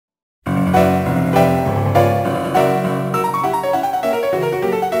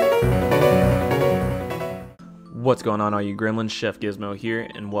What's going on, all you Gremlins? Chef Gizmo here,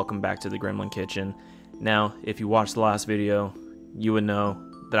 and welcome back to the Gremlin Kitchen. Now, if you watched the last video, you would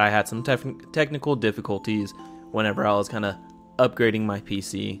know that I had some technical difficulties whenever I was kind of upgrading my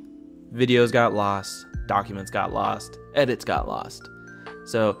PC. Videos got lost, documents got lost, edits got lost.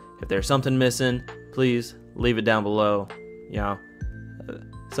 So, if there's something missing, please leave it down below. You know,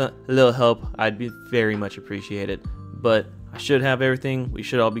 a little help, I'd be very much appreciated. But I should have everything. We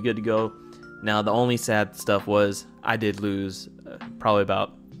should all be good to go. Now, the only sad stuff was I did lose probably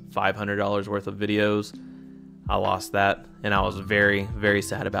about $500 worth of videos. I lost that, and I was very, very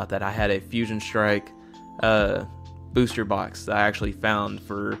sad about that. I had a Fusion Strike booster box that I actually found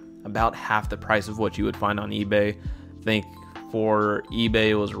for about half the price of what you would find on eBay. I think for eBay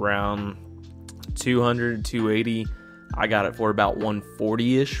it was around $200, $280. I got it for about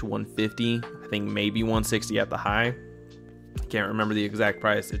 $140-ish, $150. I think maybe $160 at the high. I can't remember the exact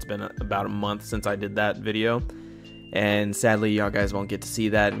price. It's been about a month since I did that video, and sadly y'all guys won't get to see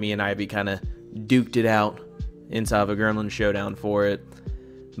that. Me and Ivy kind of duked it out inside of a Gremlin showdown for it,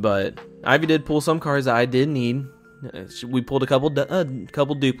 but Ivy did pull some cards that I did need. We pulled a couple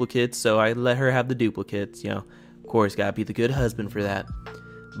duplicates, so I let her have the duplicates. You know, of course, gotta be the good husband for that.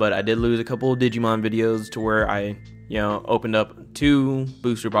 But I did lose a couple of Digimon videos to where I, opened up 2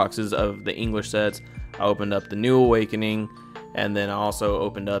 booster boxes of the English sets. I opened up the New Awakening, and then I also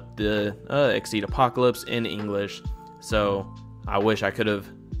opened up the Exceed Apocalypse in English. So I wish I could have,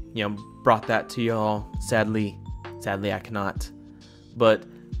 brought that to y'all. Sadly I cannot. But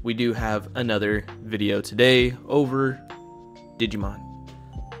we do have another video today over Digimon.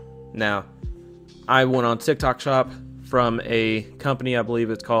 Now, I went on TikTok Shop from a company, I believe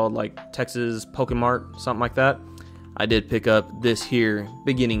it's called like Texas Pokemart, something like that. I did pick up this here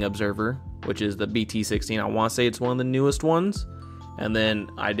Beginning Observer, which is the BT16. I want to say it's one of the newest ones. And then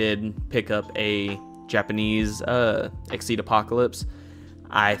I did pick up a Japanese Exceed Apocalypse.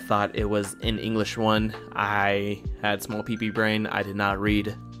 I thought it was an English one. I had small PP brain. I did not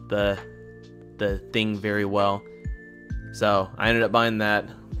read the thing very well. So I ended up buying that.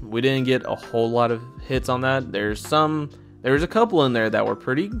 We didn't get a whole lot of hits on that. There's a couple in there that were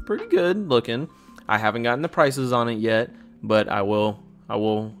pretty good looking. I haven't gotten the prices on it yet, but I will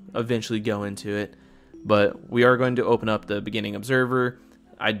eventually go into it. But we are going to open up the Beginning Observer.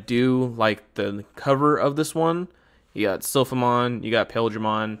 I do like the cover of this one. You got Sylphimon, you got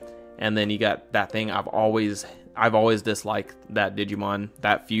Paildramon, and then you got that thing I've always disliked, that Digimon,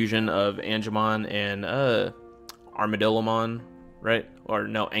 that fusion of Angemon and Armadillomon, right? Or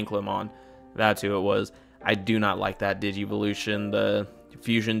no, Anklemon. That's who it was. I do not like that Digivolution, the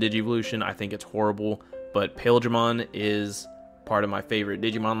fusion Digivolution. I think it's horrible, but Paildramon is part of my favorite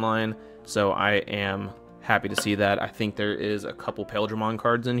Digimon line, so I am happy to see that. I think there is a couple Paildramon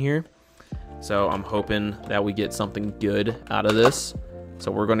cards in here, so I'm hoping that we get something good out of this.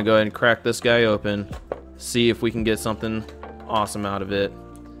 So we're going to go ahead and crack this guy open, see if we can get something awesome out of it.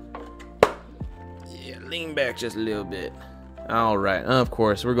 Yeah, lean back just a little bit. Alright, of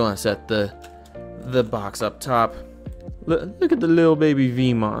course, we're going to set the box up top. Look at the little baby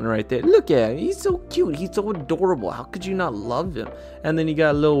Vmon right there. Look at him. He's so cute. He's so adorable. How could you not love him? And then you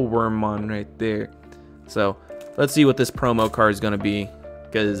got a little Wormmon right there. So, let's see what this promo card is going to be,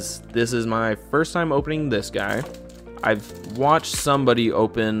 because this is my first time opening this guy. I've watched somebody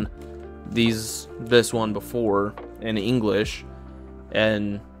open this one before in English,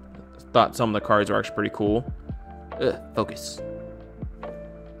 and thought some of the cards were actually pretty cool. Focus.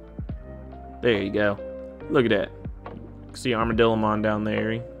 There you go. Look at that. See Armadillomon down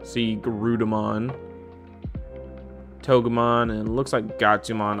there. See Garudamon, Togemon, and looks like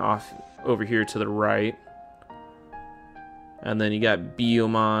Gatsumon off over here to the right. And then you got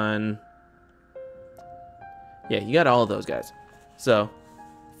Biomon. Yeah, you got all of those guys. So,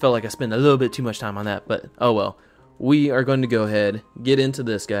 felt like I spent a little bit too much time on that, but oh well. We are going to go ahead, get into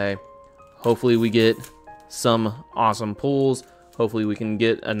this guy. Hopefully we get some awesome pulls. Hopefully we can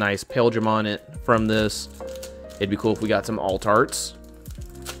get a nice Paildramon from this. It'd be cool if we got some alt arts.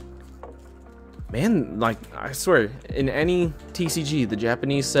 Man, like, I swear, in any TCG, the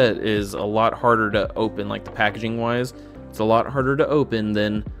Japanese set is a lot harder to open, like the packaging wise. It's a lot harder to open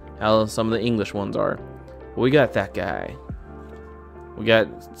than how some of the English ones are. We got that guy. We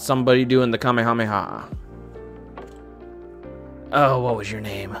got somebody doing the Kamehameha. Oh, what was your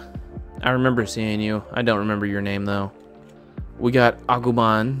name? I remember seeing you. I don't remember your name, though. We got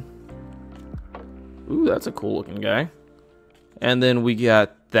Agumon. Ooh, that's a cool looking guy. And then we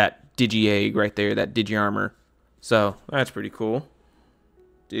got that Digi-Egg right there, that Digi-Armor. So, that's pretty cool.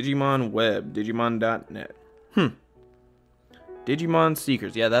 Digimon Web, Digimon.net. Digimon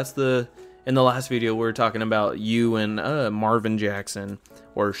Seekers. Yeah, that's the... In the last video, we were talking about you and Marvin Jackson,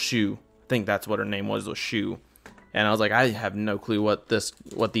 or Shu. I think that's what her name was Shu. And I was like, I have no clue what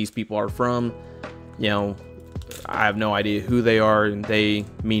these people are from. You know, I have no idea who they are, and they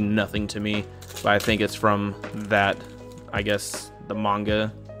mean nothing to me. But I think it's from that, I guess, the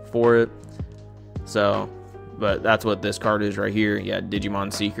manga for it. So, but that's what this card is right here. Yeah,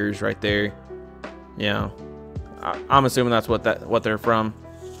 Digimon Seekers right there. You know, I'm assuming that's what they're from.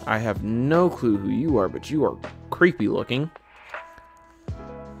 I have no clue who you are, but you are creepy looking.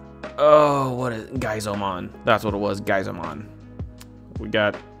 Oh, what is Gaizomon? That's what it was, Gaizomon. We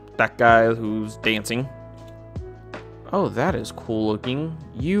got that guy who's dancing. Oh, that is cool looking.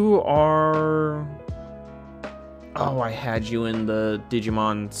 You are... Oh, I had you in the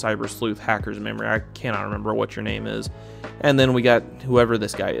Digimon Cyber Sleuth Hackers memory. I cannot remember what your name is. And then we got whoever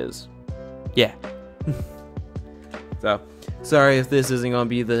this guy is. Yeah. So, sorry if this isn't going to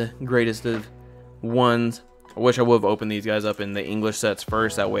be the greatest of ones. I wish I would have opened these guys up in the English sets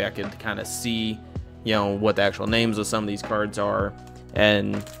first. That way I could kind of see, you know, what the actual names of some of these cards are.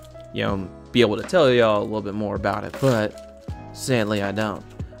 And, you know, be able to tell y'all a little bit more about it. But, sadly, I don't.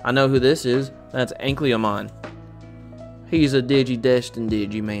 I know who this is. That's Ankleomon. He's a Digi-Destined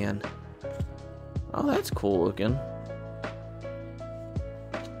Digiman. Oh, that's cool looking.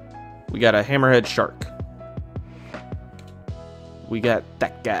 We got a Hammerhead Shark. We got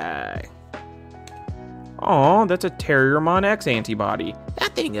that guy. Oh, that's a Terriermon X antibody.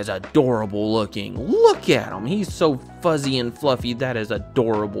 That thing is adorable looking. Look at him. He's so fuzzy and fluffy. That is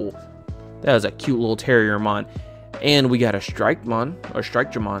adorable. That is a cute little Terriermon. And we got a Strikemon, or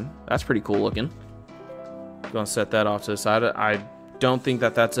Strikejamon. That's pretty cool looking. Gonna set that off to the side. I don't think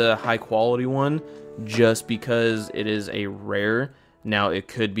that that's a high quality one, just because it is a rare. Now, it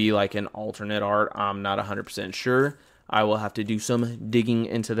could be like an alternate art. I'm not 100% sure. I will have to do some digging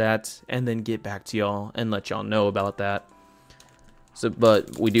into that and then get back to y'all and let y'all know about that. So,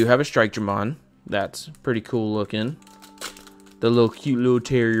 but we do have a Strikejamon. That's pretty cool looking. The little cute little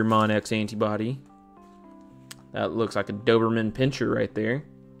Terriermon X antibody. That looks like a Doberman Pinscher right there.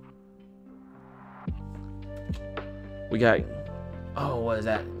 We got, oh, what is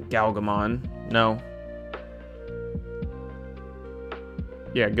that? Galgamon. No.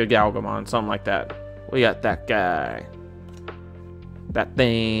 Yeah, good Galgamon, something like that. We got that guy. That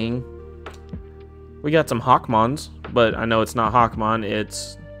thing. We got some Hawkmons, but I know it's not Hawkmon,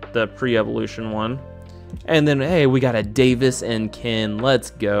 it's the pre-evolution one. And then, hey, we got a Davis and Ken. Let's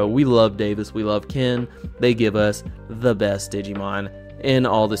go. We love Davis, we love Ken. They give us the best Digimon in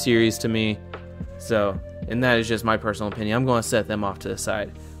all the series to me. So, and that is just my personal opinion. I'm going to set them off to the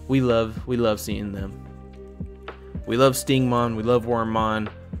side. We love seeing them. We love Stingmon, we love Wormmon,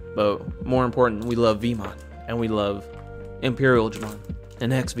 but more important, we love Vmon, and we love Imperial Jamon,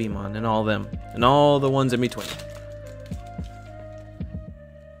 and XVmon, and all them, and all the ones in between.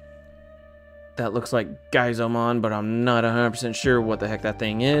 That looks like Gaizomon, but I'm not 100% sure what the heck that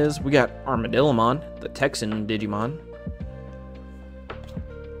thing is. We got Armadillomon, the Texan Digimon.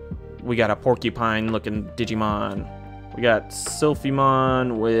 We got a porcupine-looking Digimon. We got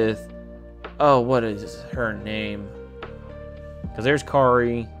Sylphimon with... Oh, what is her name? Because there's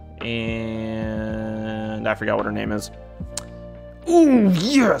Kari, and I forgot what her name is. Ooh,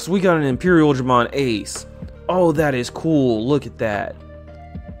 yes! We got an Imperial Jamon Ace. Oh, that is cool. Look at that.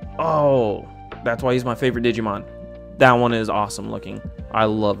 Oh, that's why he's my favorite Digimon. That one is awesome looking. I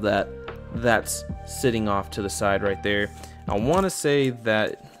love that. That's sitting off to the side right there. I want to say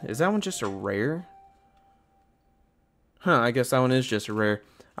that... Is that one just a rare? Huh, I guess that one is just a rare.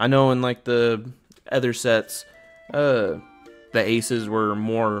 I know in like the other sets, the aces were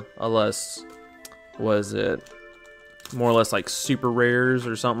more or less, was it more or less like super rares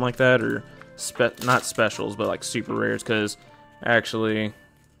or something like that, or not specials, but like super rares, because actually,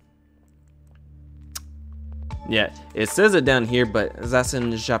 yeah, it says it down here, but that's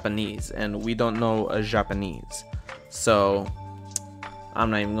in Japanese, and we don't know a Japanese, so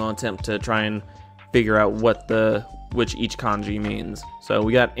I'm not even going to attempt to try and figure out which each kanji means. So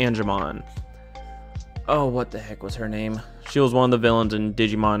we got Angemon. Oh, what the heck was her name? She was one of the villains in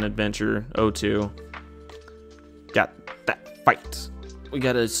Digimon Adventure 02. Got that fight. We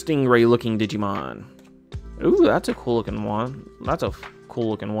got a Stingray looking Digimon. Ooh, that's a cool looking one. That's a cool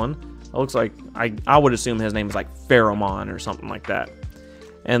looking one. It looks like, I would assume his name is like Pheromon or something like that.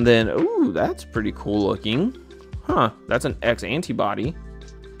 And then, ooh, that's pretty cool looking. Huh, that's an X antibody.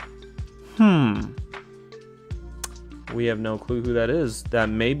 We have no clue who that is. That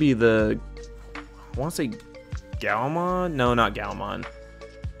may be the... I want to say Galmon? No, not Galmon.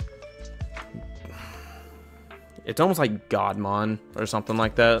 It's almost like Godmon or something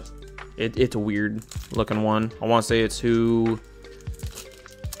like that. It's a weird looking one. I want to say it's who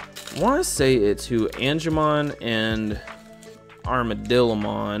Angemon and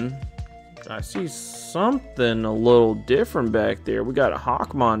Armadillomon. I see something a little different back there. We got a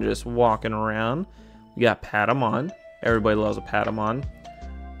Hawkmon just walking around. We got Patamon. Everybody loves a Patamon.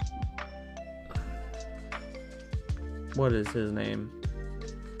 What is his name?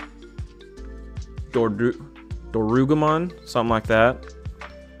 Dorugamon, something like that.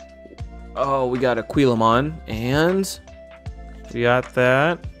 Oh, we got a Quilamon, and we got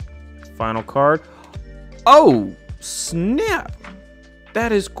that final card. Oh, snap!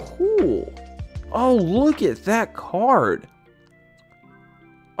 That is cool. Oh, look at that card.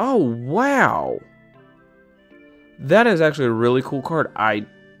 Oh, wow. That is actually a really cool card. I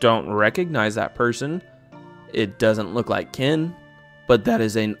don't recognize that person. It doesn't look like Ken, but that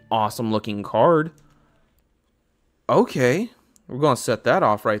is an awesome looking card. Okay, we're gonna set that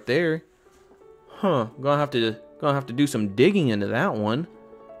off right there. Huh? Gonna have to do some digging into that one.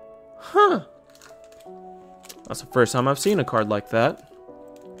 Huh? That's the first time I've seen a card like that.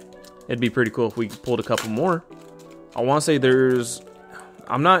 It'd be pretty cool if we pulled a couple more. I want to say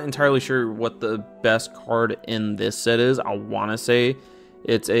I'm not entirely sure what the best card in this set is. I want to say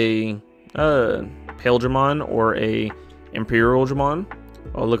it's a Paildramon or a Imperial Dramon.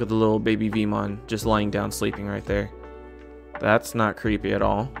 Oh, look at the little baby Vmon just laying down sleeping right there. That's not creepy at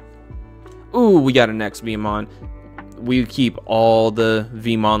all. Ooh, we got an X Vmon. We keep all the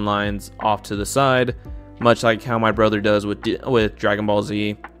Vmon lines off to the side, much like how my brother does with Dragon Ball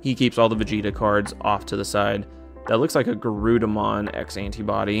Z. He keeps all the Vegeta cards off to the side. That looks like a Garudamon X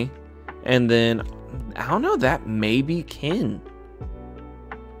Antibody. And then, I don't know, that may be Ken.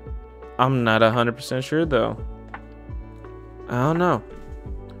 I'm not 100% sure though. I don't know.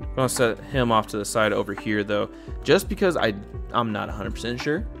 I'm gonna set him off to the side over here though, just because I'm not 100%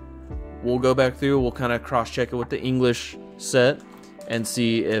 sure. We'll go back through, we'll kind of cross-check it with the English set and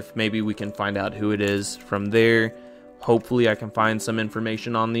see if maybe we can find out who it is from there. Hopefully I can find some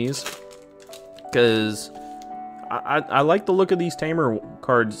information on these, because I like the look of these Tamer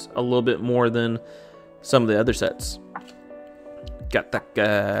cards a little bit more than some of the other sets. Got that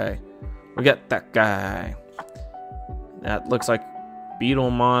guy. We got that guy. That looks like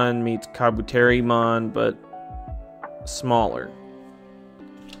Beetlemon meets Kabuterimon, but smaller.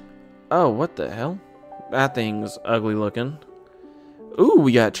 Oh, what the hell? That thing's ugly looking. Ooh,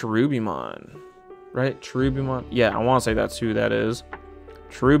 we got Cherubimon. Right? Cherubimon? Yeah, I want to say that's who that is.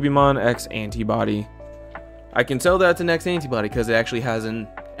 Cherubimon X Antibody. I can tell that's an X Antibody because it actually has an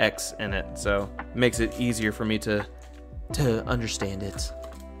X in it, so it makes it easier for me to understand it.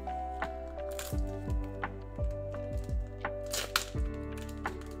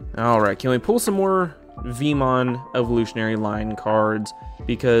 Alright, can we pull some more Vmon Evolutionary Line cards?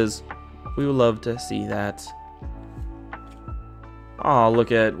 Because we would love to see that. Oh,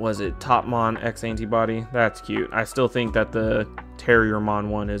 look at, was it Topmon X Antibody? That's cute. I still think that the Terriermon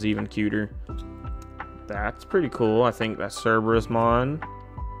one is even cuter. That's pretty cool. I think that's Cerberusmon.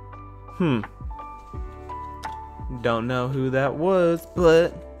 Don't know who that was,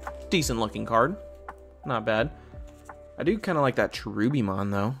 but decent looking card. Not bad. I do kind of like that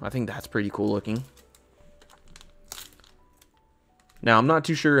Cherubimon though. I think that's pretty cool looking. Now, I'm not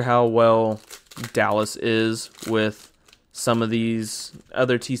too sure how well Dallas is with some of these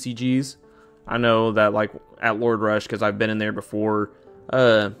other TCGs. I know that, like, at Lord Rush, because I've been in there before,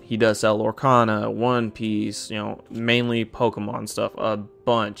 he does sell Lorcana, One Piece, you know, mainly Pokemon stuff, a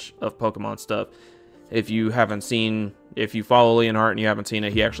bunch of Pokemon stuff. If you follow Leonhardt and you haven't seen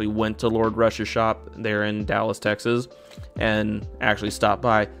it, he actually went to Lord Rush's shop there in Dallas, Texas, and actually stopped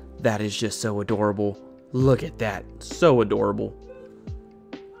by. That is just so adorable. Look at that. So adorable.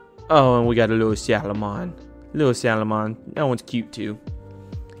 Oh, and we got a little Salamon. That one's cute too.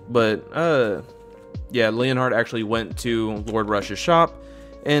 But, yeah, Leonhardt actually went to Lord Rush's shop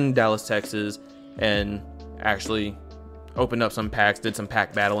in Dallas, Texas, and actually opened up some packs, did some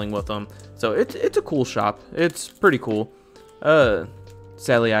pack battling with them. So it's a cool shop. It's pretty cool.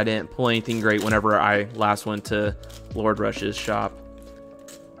 Sadly, I didn't pull anything great whenever I last went to Lord Rush's shop.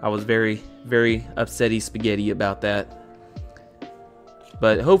 I was very, very upsetty spaghetti about that.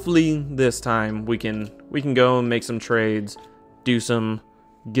 But hopefully this time we can go and make some trades, do some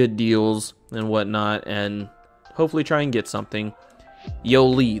good deals and whatnot, and hopefully try and get something.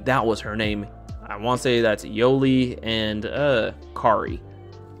 Yoli, that was her name. I want to say that's Yoli and Kari.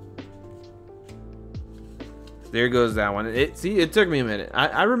 There goes that one. It took me a minute.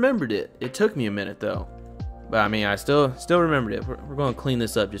 I remembered it. It took me a minute though, but I mean I still remembered it. We're going to clean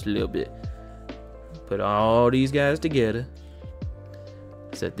this up just a little bit. Put all these guys together.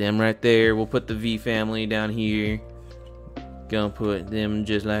 Set them right there. We'll put the V family down here. Gonna put them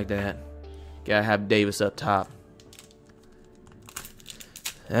just like that. Gotta have Davis up top.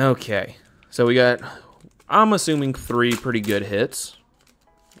 Okay. So we got, I'm assuming, 3 pretty good hits.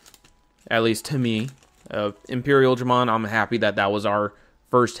 At least to me. Imperial Dramon, I'm happy that that was our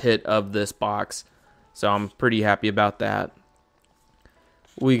first hit of this box. So I'm pretty happy about that.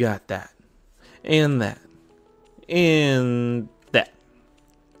 We got that. And that. And that.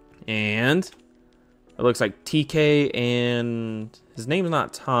 And it looks like TK and his name's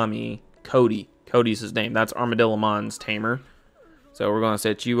not Tommy. Cody. Cody's his name. That's Armadillomon's tamer. So we're going to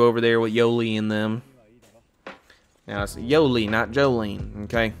set you over there with Yoli and them. Now it's Yoli, not Jolene.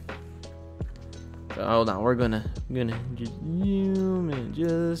 Okay. So hold on. We're gonna just zoom in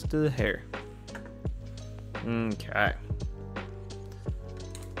just a hair. Okay.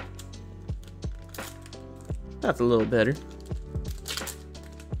 That's a little better.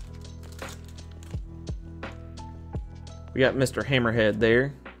 We got Mr. Hammerhead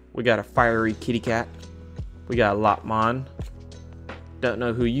there. We got a fiery kitty cat. We got a Lopmon. Don't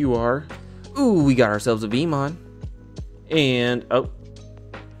know who you are. Ooh, we got ourselves a Vmon. And, oh.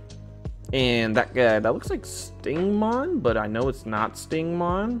 And that guy, that looks like Stingmon, but I know it's not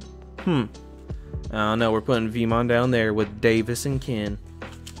Stingmon. I don't know, we're putting Vmon down there with Davis and Ken.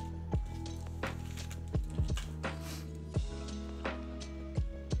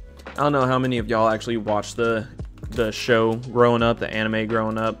 I don't know how many of y'all actually watched the show growing up, the anime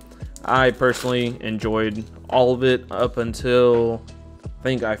growing up. I personally enjoyed all of it up until I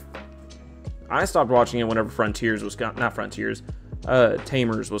think I stopped watching it whenever Frontiers was not Frontiers,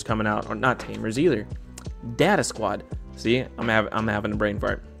 Tamers was coming out, or not Tamers either. Data Squad. See, I'm having a brain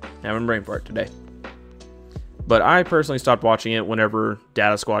fart. Having a brain fart today. But I personally stopped watching it whenever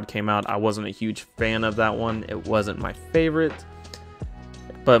Data Squad came out. I wasn't a huge fan of that one. It wasn't my favorite.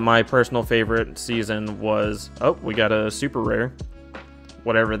 But my personal favorite season was, oh, we got a super rare.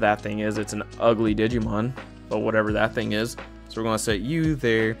 Whatever that thing is, it's an ugly Digimon, but whatever that thing is. So we're going to set you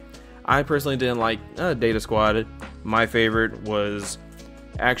there. I personally didn't like Data Squad. My favorite was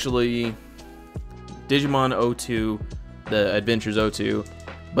actually Digimon 02, the Adventures 02.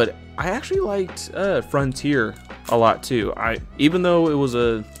 But I actually liked Frontier a lot too. Even though it was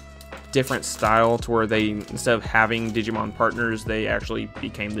a different style to where they, instead of having Digimon partners, they actually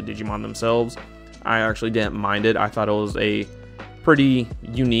became the Digimon themselves. I actually didn't mind it. I thought it was a pretty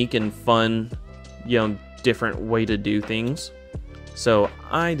unique and fun, different way to do things. So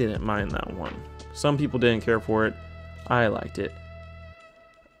I didn't mind that one. Some people didn't care for it. I liked it.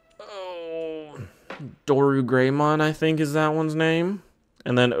 Oh, Doru Greymon, I think is that one's name.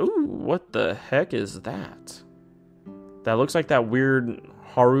 And then, ooh, what the heck is that? That looks like that weird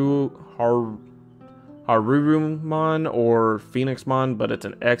Harurumon or Phoenixmon, but it's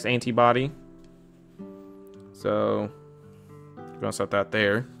an X antibody. So, I'm gonna set that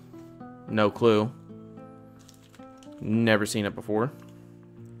there. No clue. Never seen it before.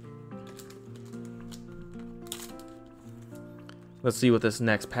 Let's see what this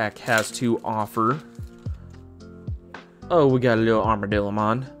next pack has to offer. Oh, we got a little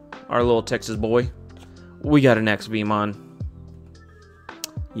Armadillomon. Our little Texas boy. We got an XVmon.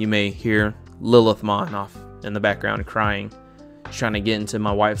 You may hear Lilithmon off in the background crying. She's trying to get into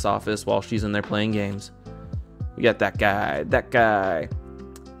my wife's office while she's in there playing games. We got that guy. That guy.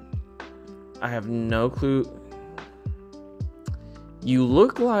 I have no clue. You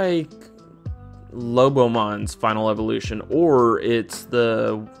look like Lobomon's final evolution, or it's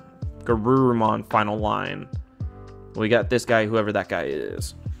the Garurumon final line. We got this guy, whoever that guy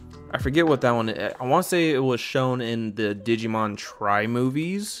is. I forget what that one is. I want to say it was shown in the Digimon Tri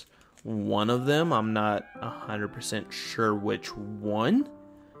movies. One of them. I'm not 100% sure which one,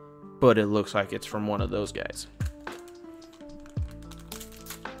 but it looks like it's from one of those guys.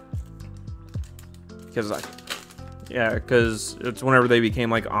 Because it's whenever they became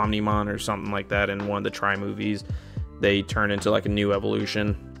like Omnimon or something like that in one of the Tri movies, they turn into like a new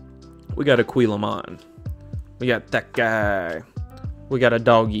evolution. We got a Quilamon. We got that guy. We got a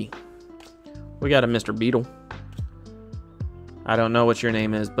Doggy. We got a Mr. Beetle. I don't know what your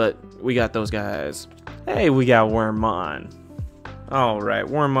name is, but we got those guys. Hey, we got Wormmon. Alright,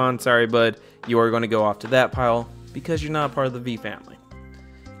 Wormmon, sorry bud. You are going to go off to that pile because you're not part of the V family.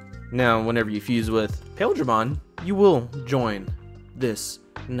 Now, whenever you fuse with Paildramon, you will join this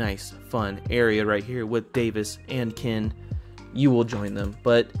nice, fun area right here with Davis and Ken. You will join them,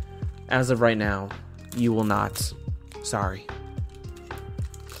 but as of right now, you will not. Sorry.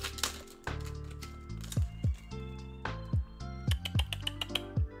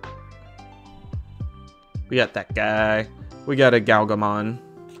 We got that guy. We got a Galgamon.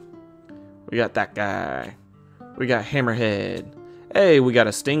 We got that guy. We got Hammerhead. Hey, we got a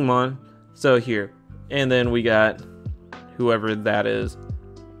Stingmon. So here. And then we got whoever that is.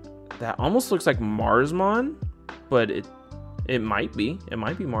 That almost looks like Marsmon, but it might be. It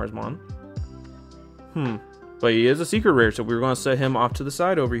might be Marsmon. But he is a secret rare, so we're going to set him off to the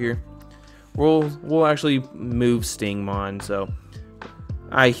side over here. We'll actually move Stingmon. So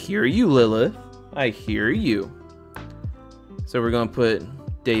I hear you, Lilith. I hear you. So we're going to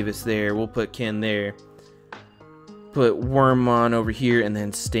put Davis there. We'll put Ken there. Put Wormmon over here, and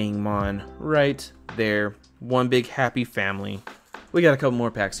then Stingmon right there. One big happy family. We got a couple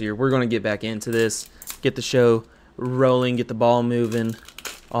more packs here. We're going to get back into this. Get the show rolling. Get the ball moving.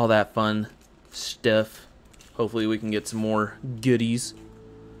 All that fun stuff. Hopefully we can get some more goodies.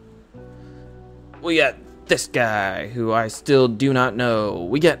 We got this guy, who I still do not know.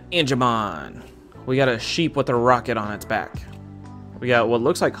 We got Angemon. We got a sheep with a rocket on its back. We got what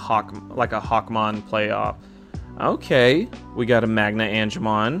looks like a Hawkmon playoff. Okay. We got a Magna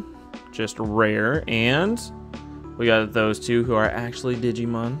Angemon. Just rare. And we got those two who are actually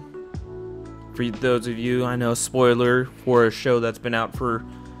Digimon. For those of you, I know, spoiler for a show that's been out for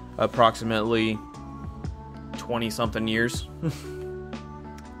approximately 20-something years.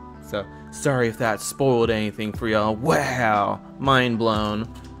 So, sorry if that spoiled anything for y'all. Wow! Mind blown.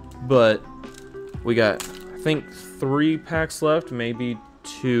 But we got, I think, 3 packs left, maybe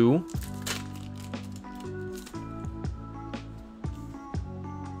 2.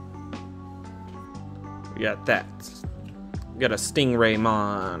 We got that. We got a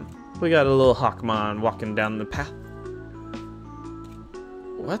Stingraymon. We got a little Hawkmon walking down the path.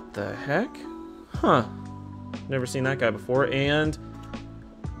 What the heck? Huh. Never seen that guy before. And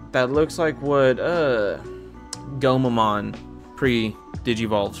that looks like what Gomamon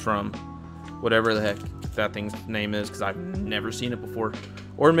pre-Digivolves from. Whatever the heck that thing's name is, because I've never seen it before.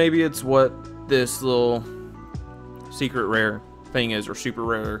 Or maybe it's what this little secret rare thing is, or super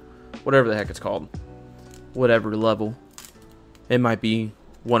rare, whatever the heck it's called. Whatever level. It might be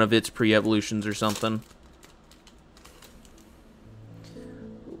one of its pre-evolutions or something.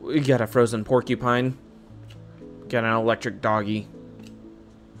 We got a frozen porcupine. Got an electric doggy.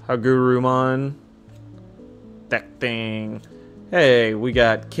 Hagurumon. That thing. Hey, we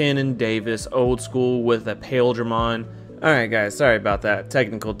got Ken and Davis, old school with a Paildramon. Alright guys, sorry about that.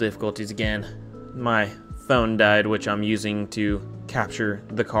 Technical difficulties again. My phone died, which I'm using to capture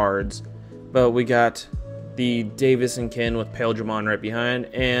the cards. But we got the Davis and Ken with Paildramon right behind,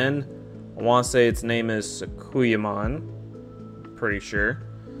 and I want to say its name is Sakuyamon. Pretty sure.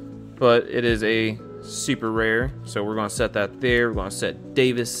 But it is a super rare, so we're going to set that there. We're going to set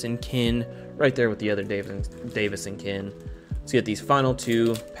Davis and Ken right there with the other Davis and Ken. Let's get these final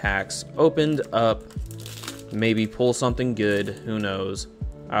 2 packs opened up. Maybe pull something good. Who knows?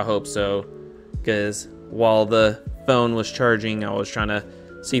 I hope so. Because while the phone was charging, I was trying to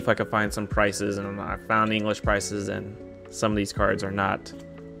see if I could find some prices, and I found English prices, and some of these cards are not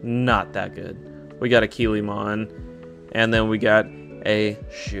that good. We got a Keelimon, and then we got a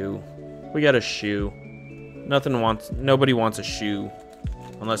shoe. We got a shoe. Nobody wants a shoe,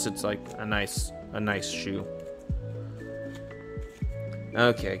 unless it's like a nice shoe.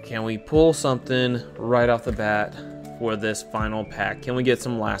 Okay, can we pull something right off the bat for this final pack? Can we get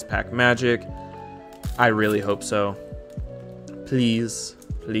some last pack magic? I really hope so. Please,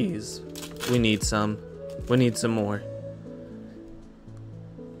 please. We need some. We need some more.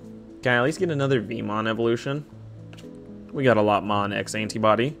 Can I at least get another Vmon evolution? We got a Lotmon X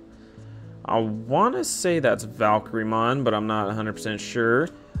antibody. I want to say that's Valkyremon, but I'm not 100% sure.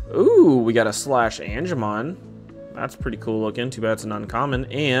 Ooh, we got a Slash Angemon. That's pretty cool looking. Too bad it's an uncommon.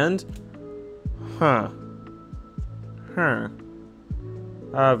 And, I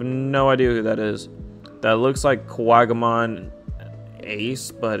have no idea who that is. That looks like Kawagamon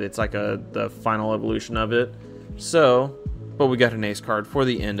Ace, but it's like the final evolution of it. So, but we got an Ace card for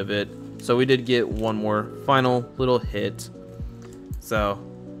the end of it. So we did get one more final little hit. So,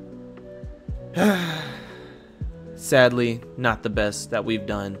 sadly, not the best that we've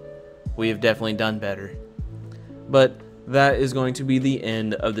done. We have definitely done better. But that is going to be the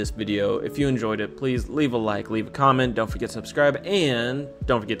end of this video. If you enjoyed it, please leave a like, leave a comment, don't forget to subscribe, and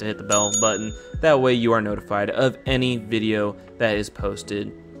don't forget to hit the bell button. That way you are notified of any video that is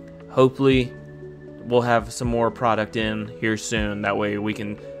posted. Hopefully, we'll have some more product in here soon. That way we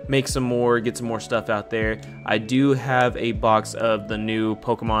can make some more, get some more stuff out there. I do have a box of the new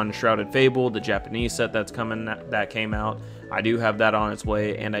Pokemon Shrouded Fable, the Japanese set that's coming, that came out. I do have that on its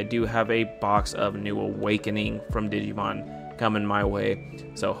way, and I do have a box of New Awakening from Digimon coming my way.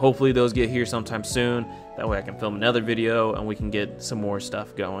 So hopefully those get here sometime soon. That way I can film another video and we can get some more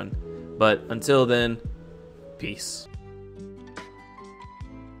stuff going. But until then, peace.